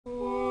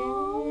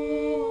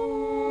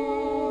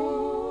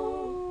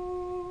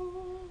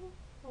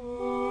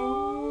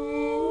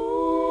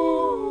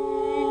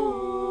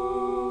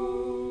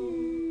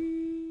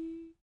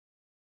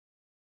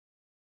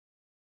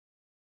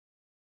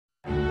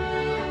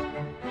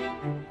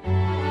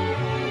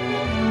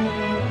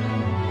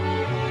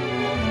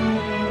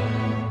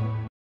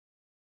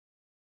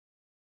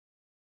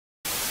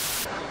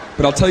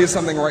But I'll tell you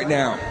something right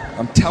now.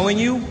 I'm telling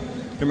you,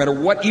 no matter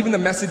what, even the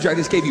message I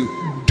just gave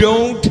you,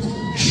 don't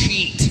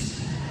cheat.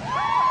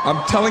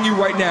 I'm telling you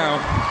right now,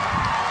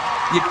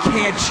 you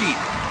can't cheat.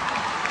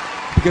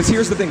 Because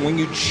here's the thing, when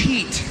you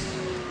cheat,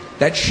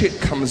 that shit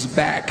comes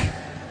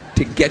back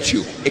to get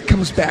you. It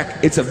comes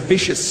back, it's a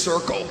vicious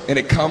circle, and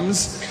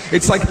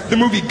it's like the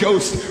movie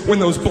Ghost, when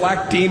those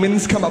black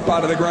demons come up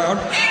out of the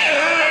ground.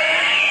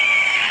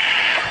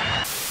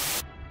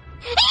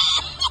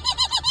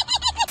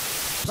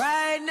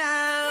 Right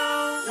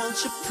now,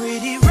 want your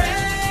pretty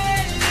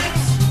red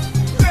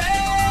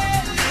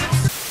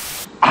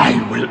lips.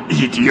 I will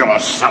eat your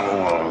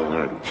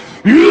soul.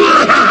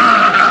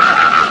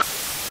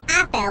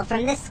 I fell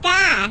from the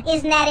sky.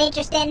 Isn't that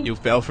interesting? You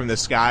fell from the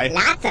sky?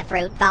 Lots of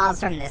fruit falls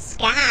from the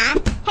sky.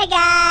 Hey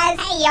guys.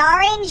 Hey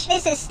Orange.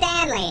 This is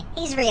Stanley.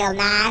 He's real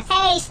nice.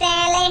 Hey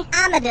Stanley.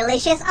 I'm a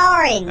delicious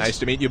orange. Nice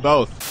to meet you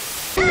both.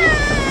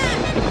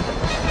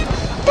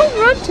 Don't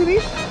run, Timmy.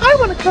 I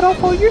want to cut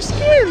off all your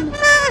skin.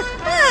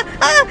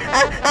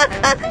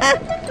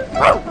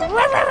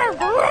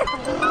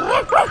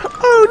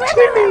 Oh,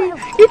 Timmy,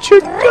 it's your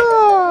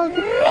dog.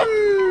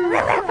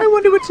 I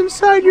wonder what's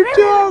inside your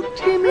dog,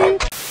 Timmy.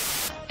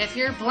 If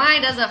you're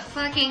blind as a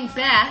fucking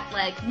bat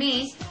like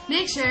me,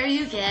 make sure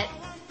you get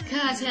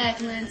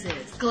contact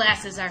lenses.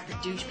 Glasses are for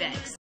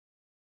douchebags.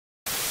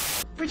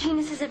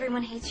 Regina says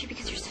everyone hates you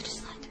because you're such a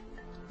slut.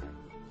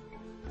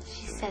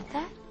 She said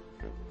that?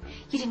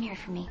 You didn't hear it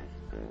from me.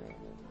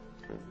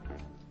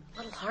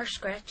 Little harsh,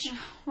 Scratch.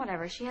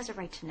 Whatever, she has a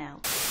right to know.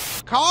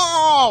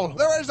 Carl!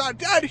 There is a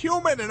dead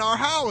human in our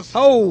house!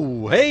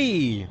 Oh,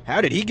 hey!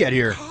 How did he get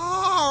here?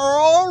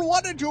 Carl,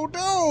 what did you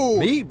do?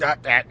 Me?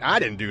 I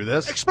didn't do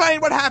this. Explain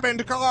what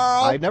happened,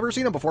 Carl! I've never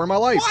seen him before in my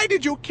life. Why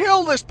did you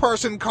kill this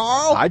person,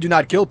 Carl? I do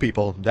not kill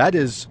people. That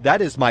is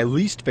my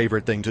least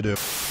favorite thing to do.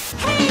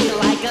 Hey,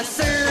 like a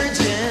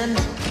surgeon.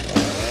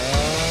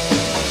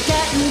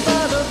 Cutting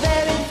for the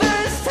very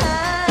first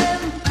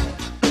time.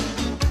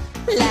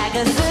 Like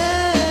a surgeon.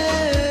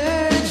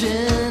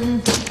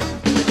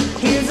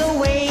 Here's a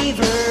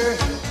waiver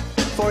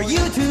for you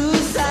to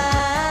sign.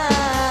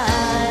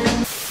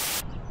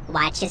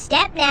 Watch your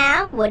step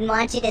now. Wouldn't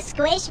want you to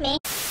squish me.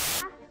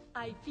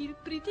 I feel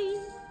pretty,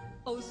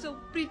 oh so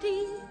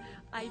pretty.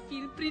 I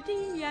feel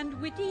pretty and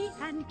witty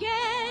and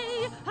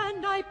gay,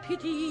 and I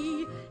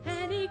pity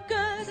any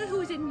girl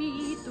who's in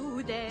me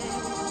today.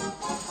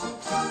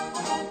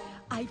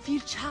 I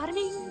feel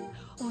charming,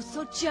 oh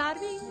so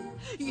charming.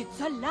 It's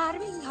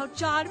alarming how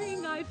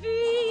charming I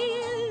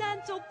feel,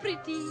 and so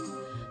pretty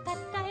that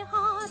I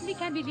hardly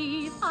can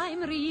believe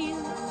I'm real.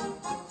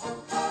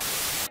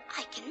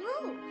 I can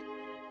move.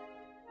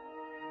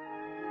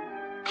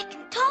 I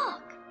can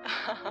talk.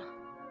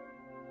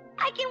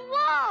 I can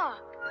walk.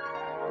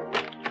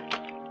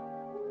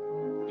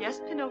 Yes,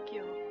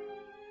 Pinocchio.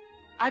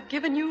 I've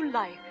given you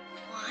life.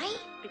 Why?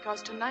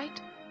 Because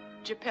tonight,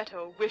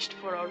 Geppetto wished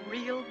for a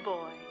real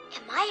boy.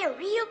 Am I a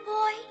real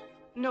boy?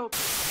 No.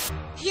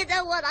 You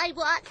know what I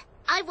want?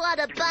 I want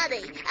a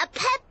bunny. A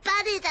pet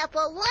bunny that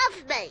will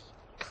love me.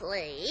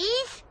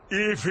 Please?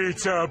 If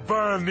it's a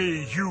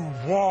bunny you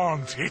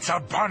want, it's a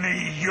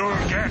bunny you'll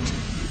get.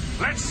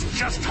 Let's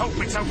just hope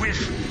it's a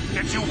wish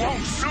that you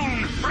won't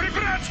soon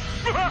regret.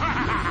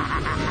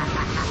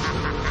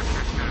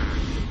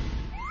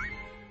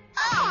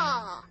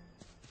 Oh!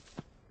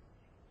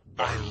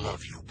 I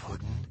love you,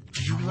 Puddin'.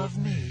 Do you love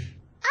me?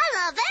 I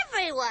love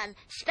everyone,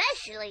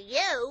 especially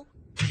you.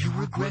 Do you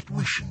regret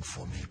wishing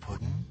for me,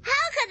 Puddin'?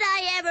 How could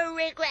I ever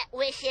regret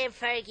wishing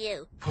for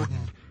you?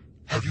 Puddin',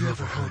 have you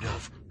ever heard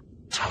of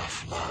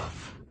tough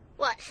love?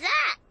 What's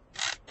that?